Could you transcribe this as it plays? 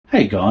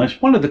Okay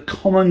guys, one of the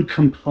common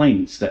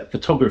complaints that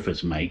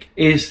photographers make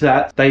is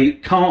that they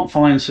can't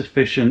find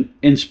sufficient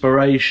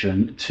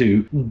inspiration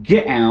to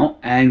get out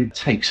and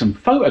take some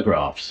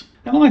photographs.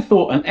 And I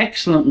thought an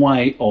excellent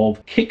way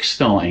of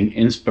kickstarting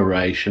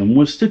inspiration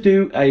was to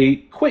do a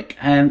quick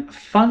and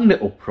fun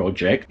little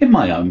project in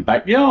my own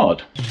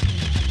backyard.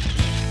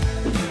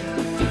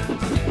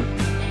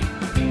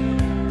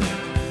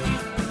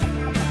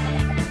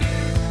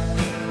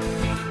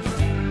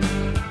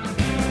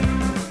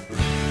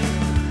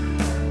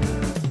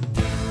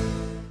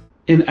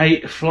 In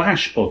a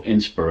flash of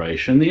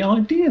inspiration, the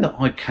idea that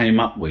I came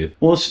up with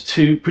was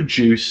to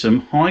produce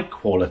some high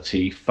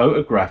quality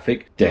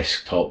photographic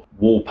desktop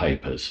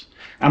wallpapers.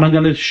 And I'm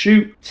going to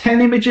shoot 10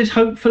 images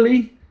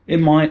hopefully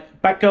in my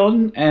back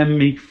garden and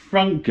my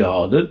front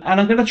garden, and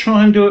I'm going to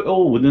try and do it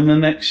all within the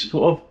next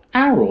sort of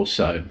hour or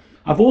so.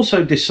 I've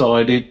also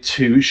decided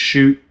to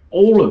shoot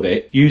all of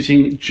it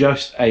using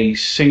just a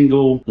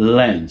single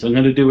lens. I'm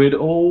going to do it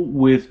all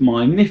with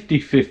my nifty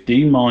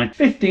 50, my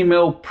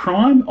 50mm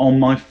prime on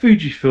my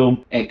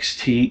Fujifilm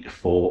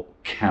X-T4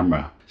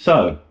 camera.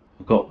 So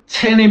I've got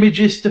 10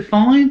 images to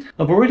find.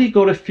 I've already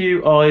got a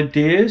few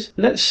ideas.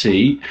 Let's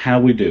see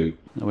how we do.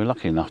 Now, we're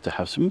lucky enough to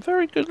have some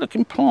very good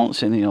looking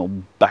plants in the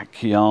old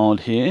backyard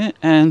here,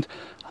 and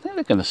I think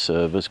they're going to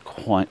serve us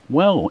quite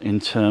well in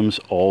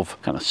terms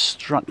of kind of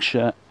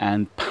structure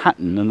and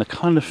pattern and the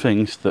kind of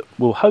things that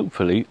will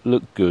hopefully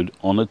look good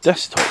on a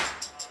desktop.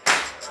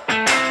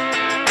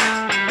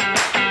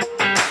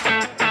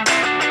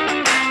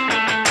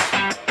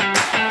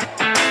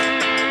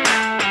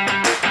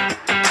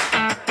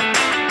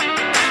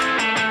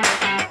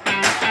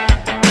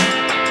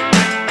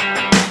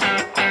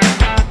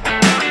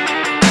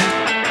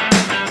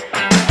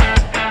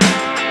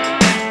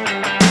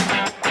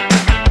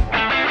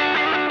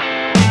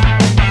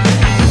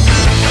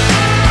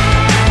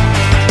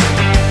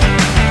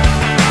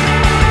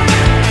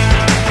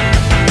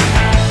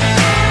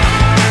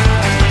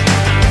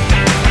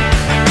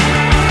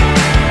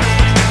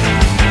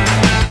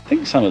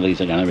 Some of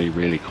these are going to be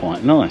really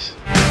quite nice.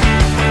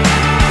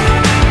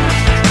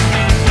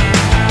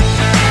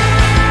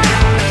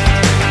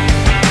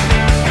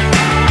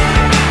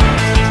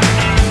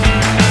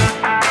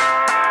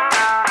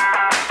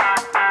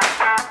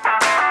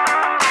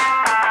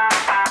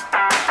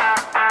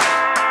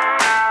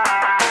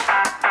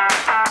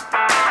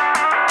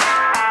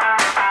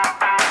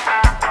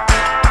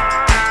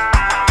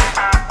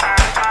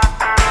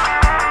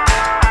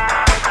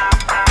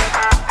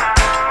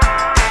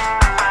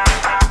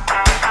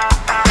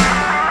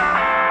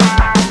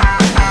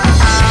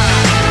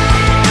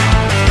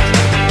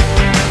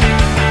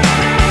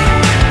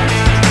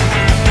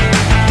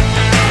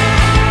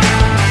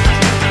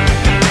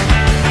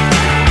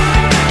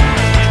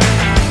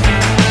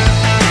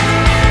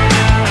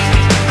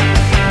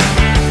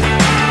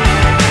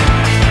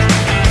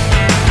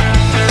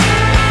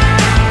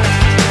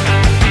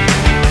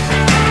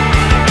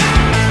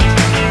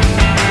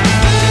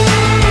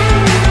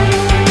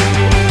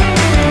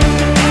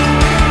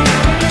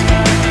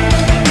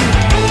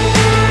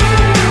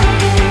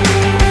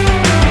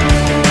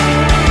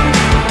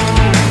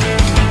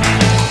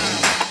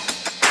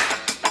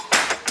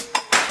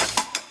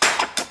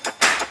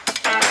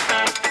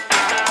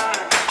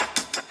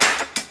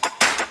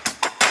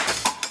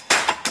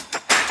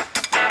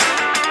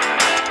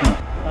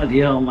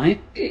 Bloody hell,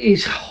 mate, it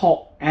is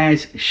hot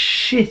as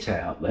shit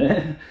out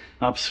there.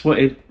 I've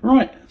sweated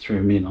right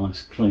through me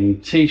nice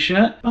clean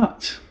t-shirt,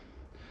 but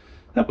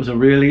that was a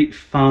really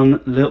fun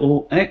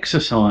little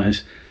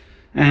exercise,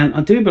 and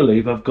I do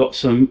believe I've got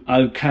some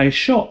okay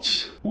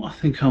shots. What I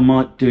think I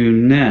might do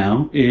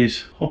now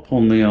is hop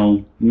on the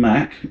old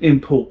Mac,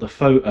 import the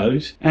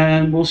photos,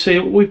 and we'll see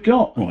what we've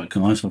got. Right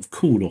guys, I've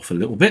cooled off a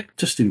little bit,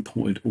 just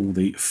imported all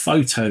the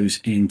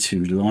photos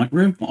into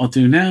Lightroom. What I'll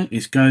do now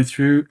is go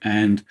through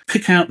and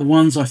pick out the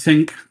ones I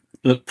think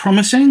look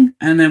promising,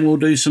 and then we'll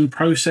do some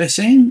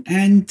processing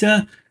and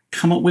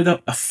come up with a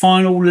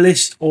final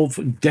list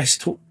of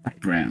desktop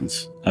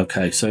backgrounds.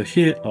 Okay, so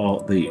here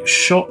are the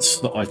shots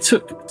that I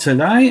took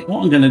today.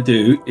 What I'm going to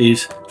do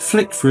is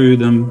flick through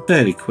them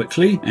fairly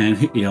quickly and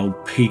hit the old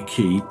P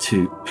key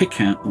to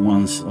pick out the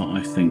ones that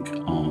I think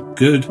are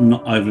good. I'm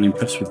not overly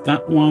impressed with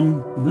that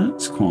one.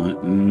 That's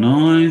quite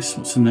nice.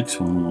 What's the next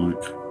one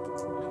like?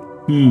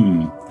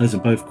 Those are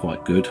both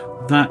quite good.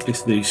 That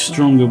is the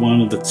stronger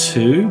one of the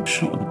two.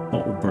 Shot with a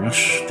bottle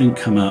brush, didn't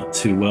come out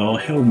too well.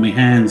 I held my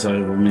hands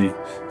over me,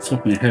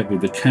 top of my head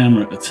with the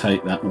camera to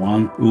take that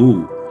one.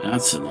 Ooh,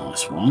 that's a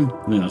nice one.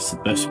 I think that's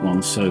the best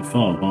one so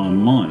far by a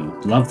mile.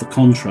 Love the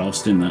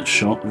contrast in that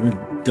shot. A really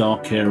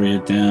dark area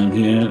down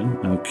here.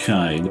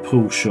 Okay, the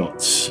pool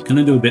shots.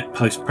 Gonna do a bit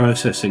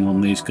post-processing on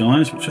these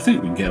guys, which I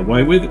think we can get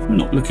away with. We're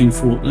not looking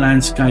for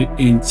landscape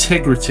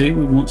integrity.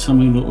 We want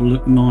something that will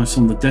look nice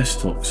on the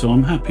desktop. So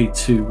I'm happy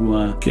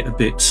to get a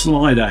bit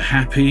slider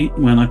happy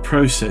when I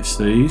process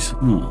these.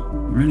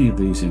 Oh, Are any of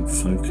these in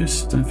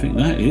focus? Don't think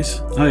that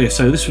is. Oh yeah,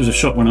 so this was a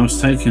shot when I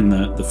was taking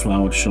the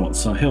flower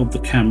shots. I held the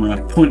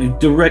camera pointed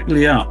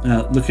directly up,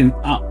 looking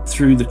up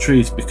through the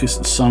trees because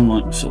the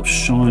sunlight was sort of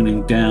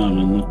shining down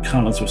and the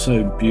colours were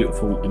so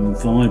beautiful and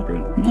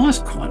vibrant. Oh, that's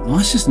quite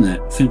nice, isn't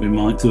it? I think we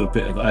might do a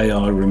bit of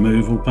AI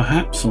removal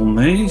perhaps on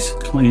these.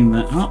 Clean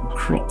that up,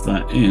 crop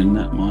that in.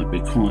 That might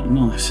be quite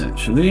nice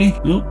actually.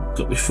 Oh,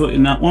 got my foot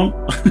in that one.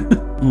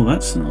 Oh,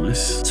 that's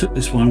nice. Took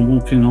this one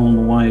walking all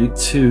the way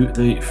to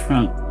the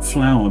front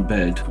flower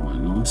bed. Quite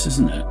nice,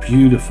 isn't it?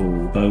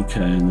 Beautiful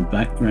bouquet in the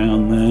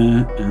background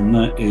there, and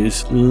that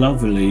is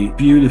lovely,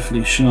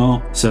 beautifully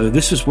sharp. So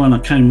this is when I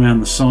came around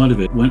the side of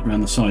it, went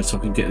around the side so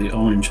I could get the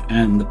orange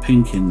and the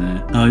pink in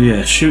there. Oh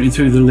yeah, shooting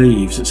through the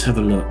leaves. Let's have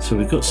a look. So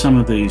we've got some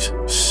of these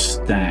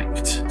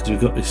stacked because we've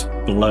got this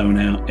blown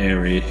out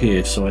area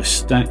here, so I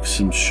stacked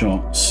some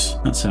shots.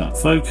 That's out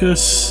of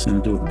focus.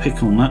 Gonna do a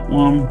pick on that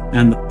one,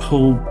 and the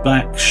pull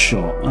back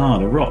shot. Ah,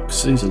 the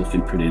rocks, these are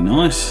looking pretty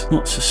nice.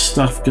 Lots of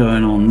stuff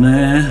going on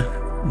there.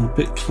 A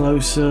bit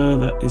closer,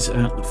 that is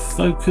out of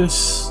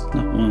focus.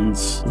 That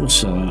one's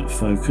also out of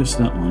focus.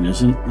 That one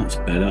isn't. That's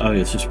better. Oh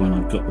yeah, it's just when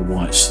I've got the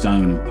white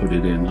stone and put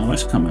it in. Oh,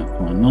 that's come out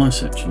quite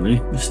nice actually.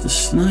 Mr.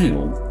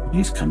 Snail,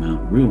 he's come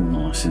out real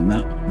nice in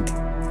that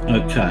one.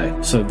 Okay,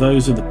 so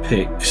those are the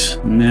picks.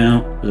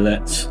 Now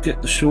let's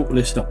get the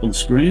shortlist up on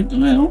screen.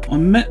 Well, I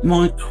met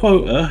my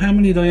quota. How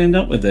many did I end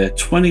up with there?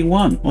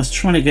 21. I was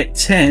trying to get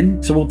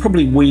 10, so we'll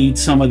probably weed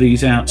some of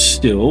these out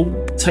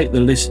still, take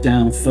the list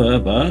down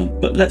further,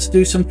 but let's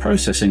do some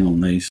processing on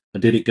these. I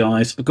did it,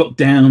 guys. I got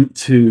down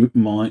to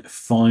my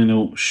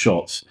final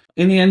shots.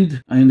 In the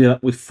end, I ended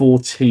up with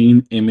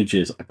 14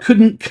 images. I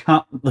couldn't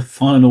cut the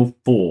final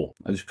 4.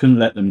 I just couldn't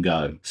let them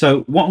go.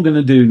 So what I'm going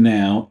to do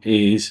now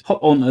is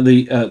hop onto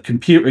the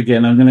computer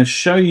again. I'm going to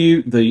show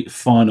you the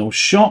final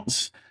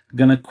shots. I'm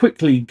going to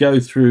quickly go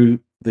through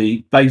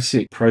the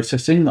basic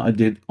processing that I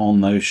did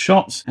on those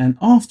shots, and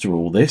after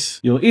all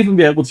this you'll even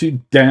be able to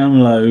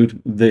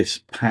download this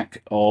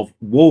pack of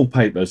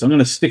wallpapers. I'm going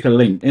to stick a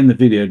link in the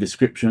video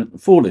description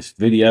for this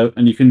video,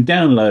 and you can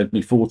download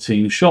me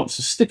 14 shots,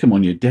 stick them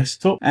on your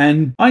desktop,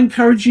 and I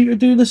encourage you to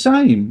do the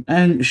same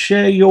and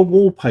share your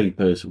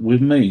wallpapers with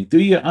me. Do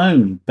your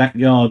own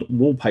backyard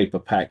wallpaper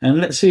pack, and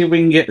let's see if we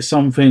can get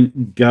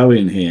something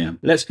going here.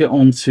 Let's get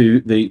on to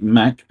the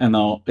Mac and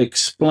I'll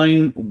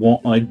explain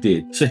what I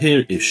did. So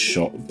here is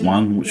shot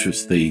 1, which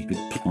was the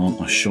big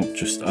plant I shot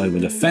just over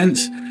the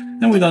fence.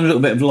 Then we've done a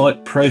little bit of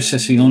light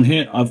processing on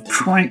here. I've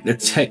cranked the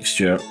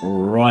texture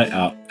right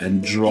up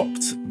and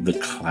dropped the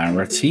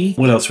clarity.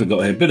 What else we've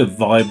got here? A bit of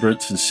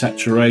vibrance and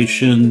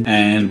saturation,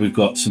 and we've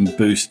got some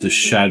booster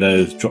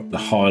shadows, dropped the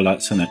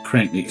highlights, and I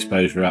cranked the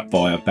exposure up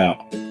by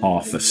about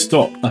half a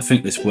stop. I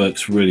think this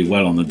works really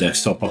well on the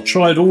desktop. I've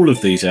tried all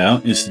of these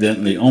out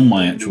incidentally on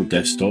my actual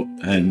desktop,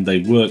 and they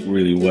work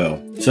really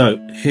well. So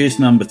here's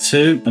number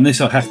 2, and this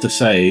I have to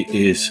say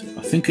is,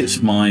 I think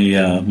it's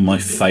my my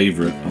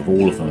favorite of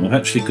all of them. I've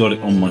actually got it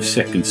on my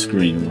second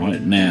screen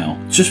right now.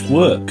 It just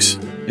works.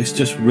 It's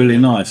just really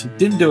nice.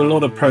 Didn't do a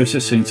lot of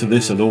processing to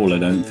this at all, I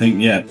don't think.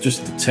 Yeah,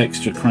 just the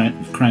texture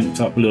cranked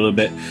up a little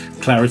bit,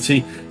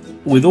 clarity.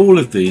 With all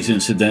of these,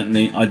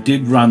 incidentally, I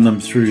did run them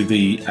through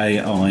the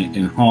AI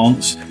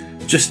Enhance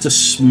just to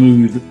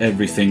smooth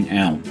everything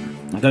out.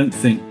 I don't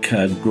think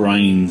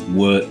grain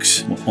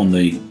works on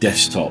the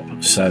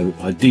desktop, so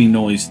I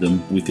denoised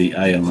them with the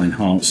AI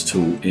Enhance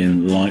tool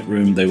in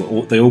Lightroom.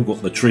 They all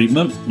got the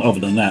treatment. Other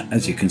than that,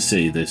 as you can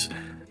see, there's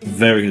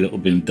very little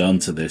been done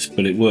to this,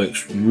 but it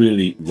works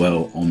really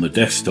well on the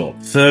desktop.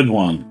 Third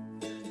one,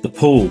 the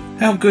pool.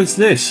 How good's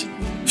this?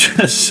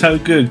 Just so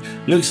good.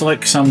 Looks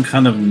like some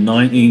kind of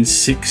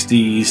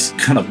 1960s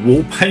kind of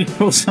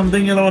wallpaper or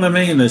something, you know what I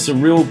mean? There's a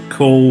real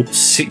cool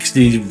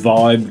 60s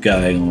vibe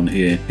going on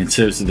here in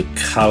terms of the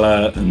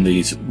colour and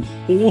these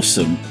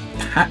awesome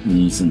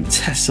patterns and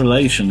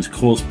tessellations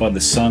caused by the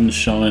sun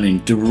shining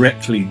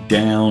directly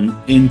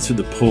down into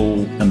the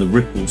pool, and the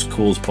ripples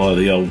caused by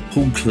the old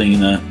pool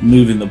cleaner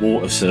moving the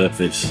water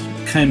surface.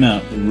 Came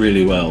out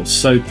really well,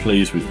 so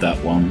pleased with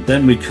that one.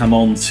 Then we come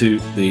on to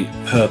the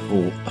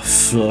purple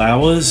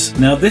flowers.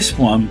 Now this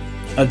one,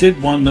 I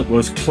did one that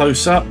was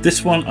close up.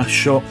 This one I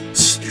shot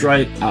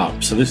straight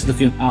up, so this is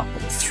looking up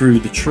through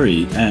the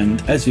tree,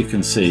 and as you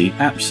can see,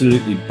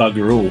 absolutely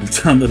bugger all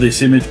done to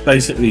this image.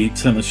 Basically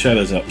turn the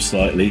shadows up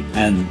slightly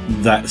and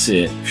that's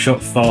it.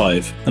 Shot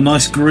 5. A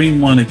nice green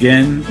one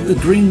again. The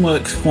green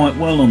works quite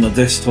well on the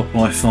desktop,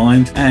 I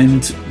find,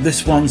 and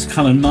this one's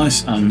kind of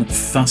nice and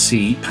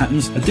fussy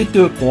patterns. I did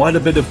do quite a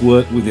bit of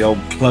work with the old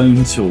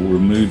clone tool,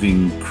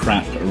 removing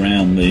crap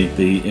around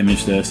the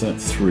image there, so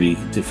that's 3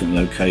 different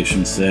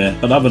locations there.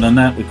 But other than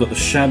that, we've got the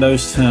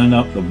shadows turned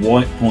up, the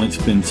white point's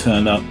been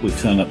turned up, we've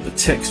turned up the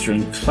texture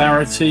and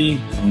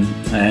clarity,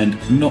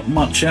 and not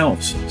much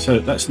else. So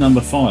that's number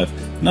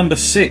 5. Number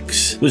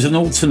 6 was an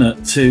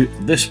alternate to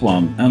this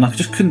one, and I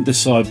just couldn't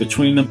decide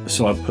between them,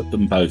 so I put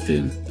them both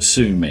in.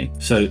 Sue me.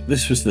 So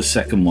this was the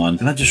second one,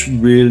 and I just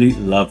really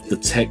loved the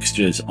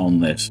textures on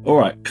this. All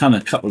right, kind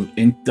of a couple of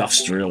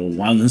industrial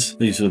ones.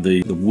 These are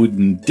the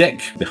wooden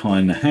deck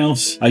behind the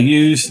house. I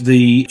used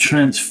the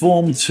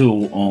transform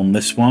tool on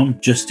this one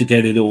just to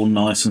get it all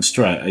nice and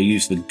straight. I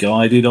used the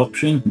guided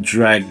option,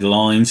 drag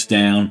lines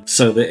down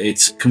so that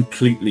it's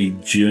completely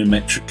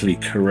geometrically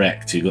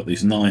correct. You've got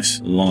these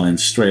nice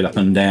lines straight up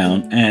and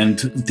down,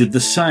 and did the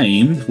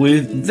same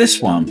with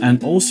this one.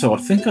 And also I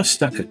think I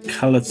stuck a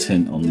color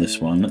tint on this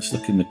one. Let's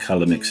look in the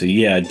color mixer.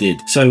 Yeah, I did.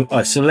 So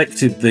I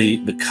selected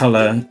the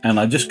color, and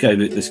I just gave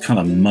it this kind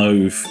of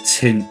mauve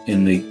tint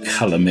in the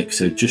color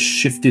mixer, just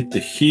shifted the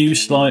hue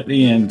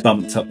slightly and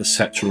bumped up the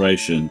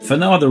saturation for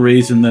no other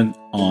reason than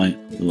I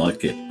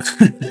like it.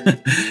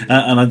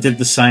 And I did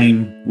the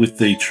same with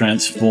the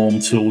transform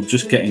tool,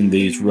 just getting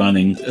these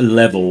running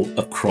level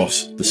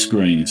across the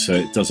screen so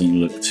it doesn't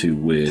look too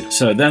weird.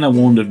 So then I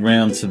wandered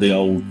round to the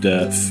old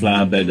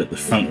flower bed at the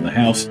front of the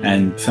house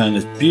and found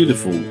this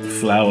beautiful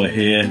flower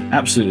here.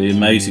 Absolutely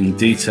amazing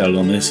detail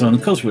on this, and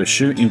because we're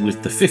shooting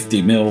with the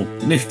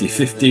 50mm nifty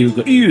 50, we've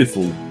got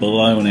beautiful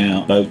blown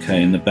out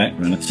bouquet in the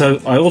background. So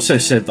I also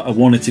said that I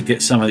wanted to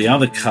get some of the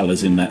other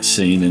colors in that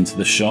scene into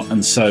the shot,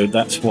 and so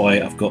that's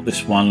why I've got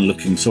this one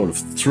looking sort of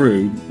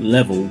through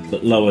level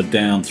but lower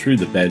down through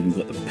the bed. We've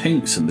got the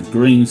pinks and the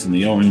greens and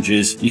the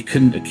oranges. You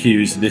couldn't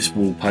accuse this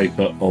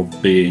wallpaper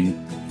of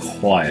being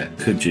quiet,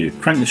 could you?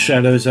 Crank the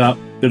shadows up,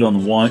 bit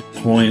on the white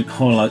point,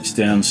 highlights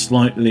down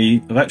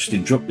slightly. I've actually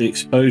dropped the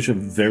exposure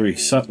very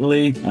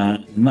subtly,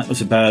 and that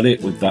was about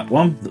it with that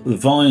one. The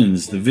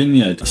vines, the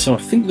vineyard. So I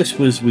think this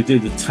was, we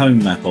did the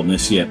tone map on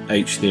this, yeah,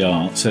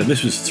 HDR. So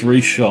this was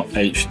 3-shot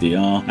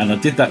HDR, and I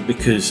did that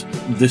because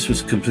this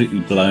was completely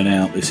blown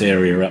out, this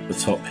area up the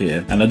top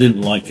here, and I didn't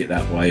like it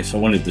that way, so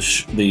I wanted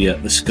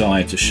the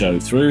sky to show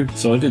through.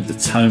 So I did the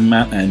tone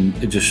map, and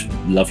it just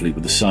lovely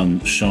with the sun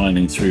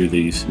shining through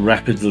these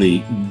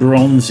rapidly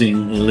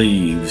bronzing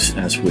leaves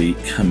as we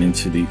come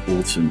into the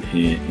autumn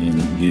here in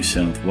New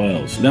South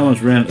Wales. Now I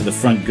was round to the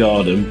front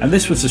garden, and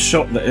this was a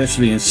shot that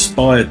actually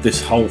inspired this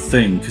whole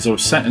thing, because I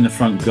was sat in the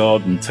front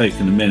garden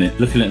taking a minute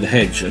looking at the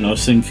hedge, and I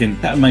was thinking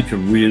that would make a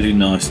really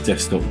nice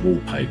desktop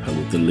wallpaper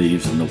with the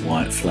leaves and the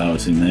white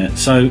flowers in there.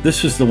 So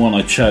this was the one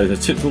I chose. I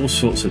took all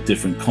sorts of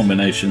different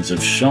combinations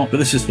of shot, but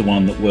this is the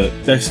one that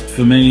worked best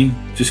for me.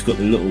 Just got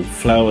the little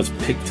flowers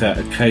picked out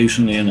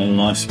occasionally in a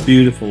nice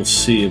beautiful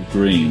sea of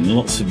green.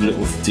 Lots of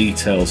little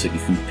details that you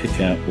can pick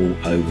out all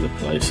over the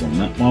place on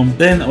that one.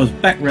 Then I was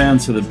back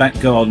round to the back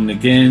garden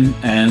again,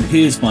 and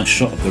here's my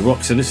shot of the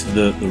rock. So this is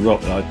the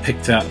rock that I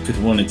picked out because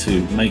I wanted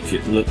to make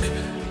it look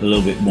a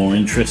little bit more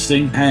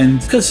interesting, and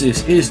because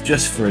this is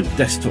just for a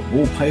desktop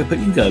wallpaper,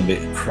 you can go a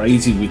bit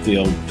crazy with the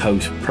old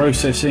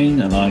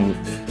post-processing, and I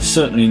was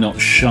certainly not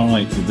shy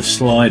with the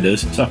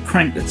sliders, so I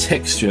cranked the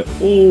texture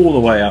all the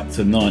way up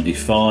to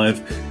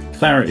 95.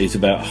 Clarity is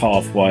about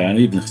halfway, and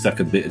even stuck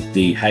a bit of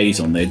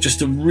dehaze on there just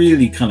to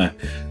really kind of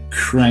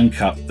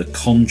crank up the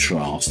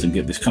contrast and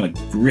get this kind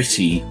of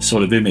gritty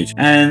sort of image.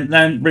 And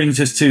that brings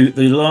us to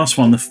the last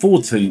one, the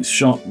 14th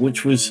shot,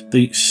 which was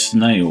the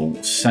snail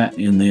sat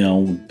in the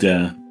old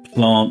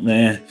plant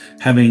there,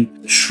 having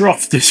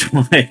troughed his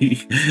way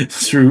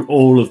through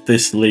all of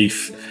this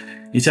leaf.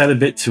 He's had a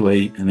bit to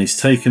eat and he's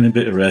taken a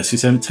bit of rest.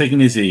 He's taken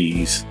his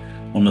ease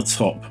on the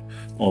top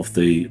of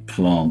the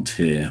plant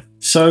here.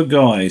 So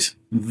guys,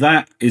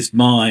 that is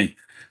my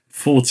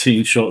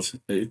 14 shots.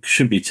 It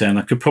should be 10.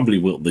 I could probably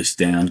wilt this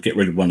down, get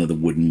rid of one of the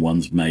wooden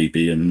ones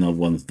maybe, and another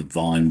one of the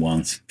vine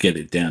ones, get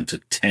it down to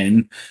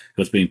 10.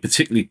 I was being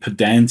particularly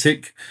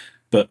pedantic,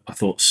 but I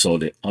thought,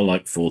 sod it, I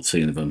like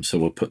 14 of them, so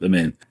we'll put them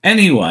in.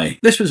 Anyway,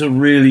 this was a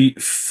really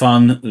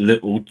fun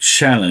little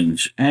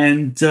challenge,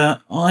 and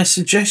I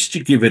suggest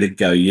you give it a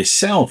go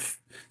yourself.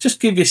 Just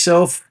give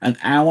yourself an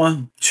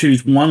hour,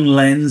 choose one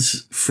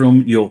lens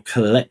from your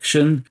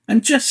collection,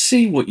 and just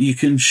see what you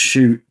can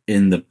shoot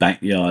in the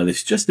backyard.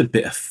 It's just a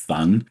bit of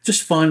fun,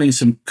 just finding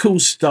some cool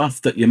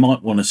stuff that you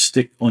might want to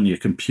stick on your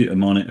computer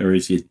monitor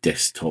as your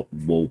desktop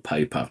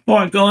wallpaper. All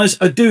right guys,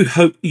 I do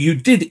hope you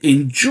did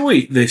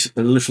enjoy this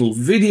little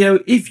video.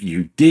 If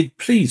you did,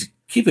 please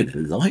give it a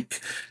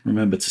like.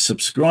 Remember to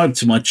subscribe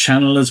to my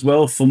channel as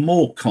well for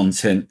more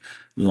content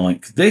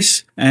like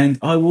this, and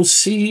I will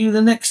see you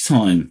the next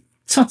time.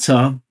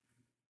 Ta-ta.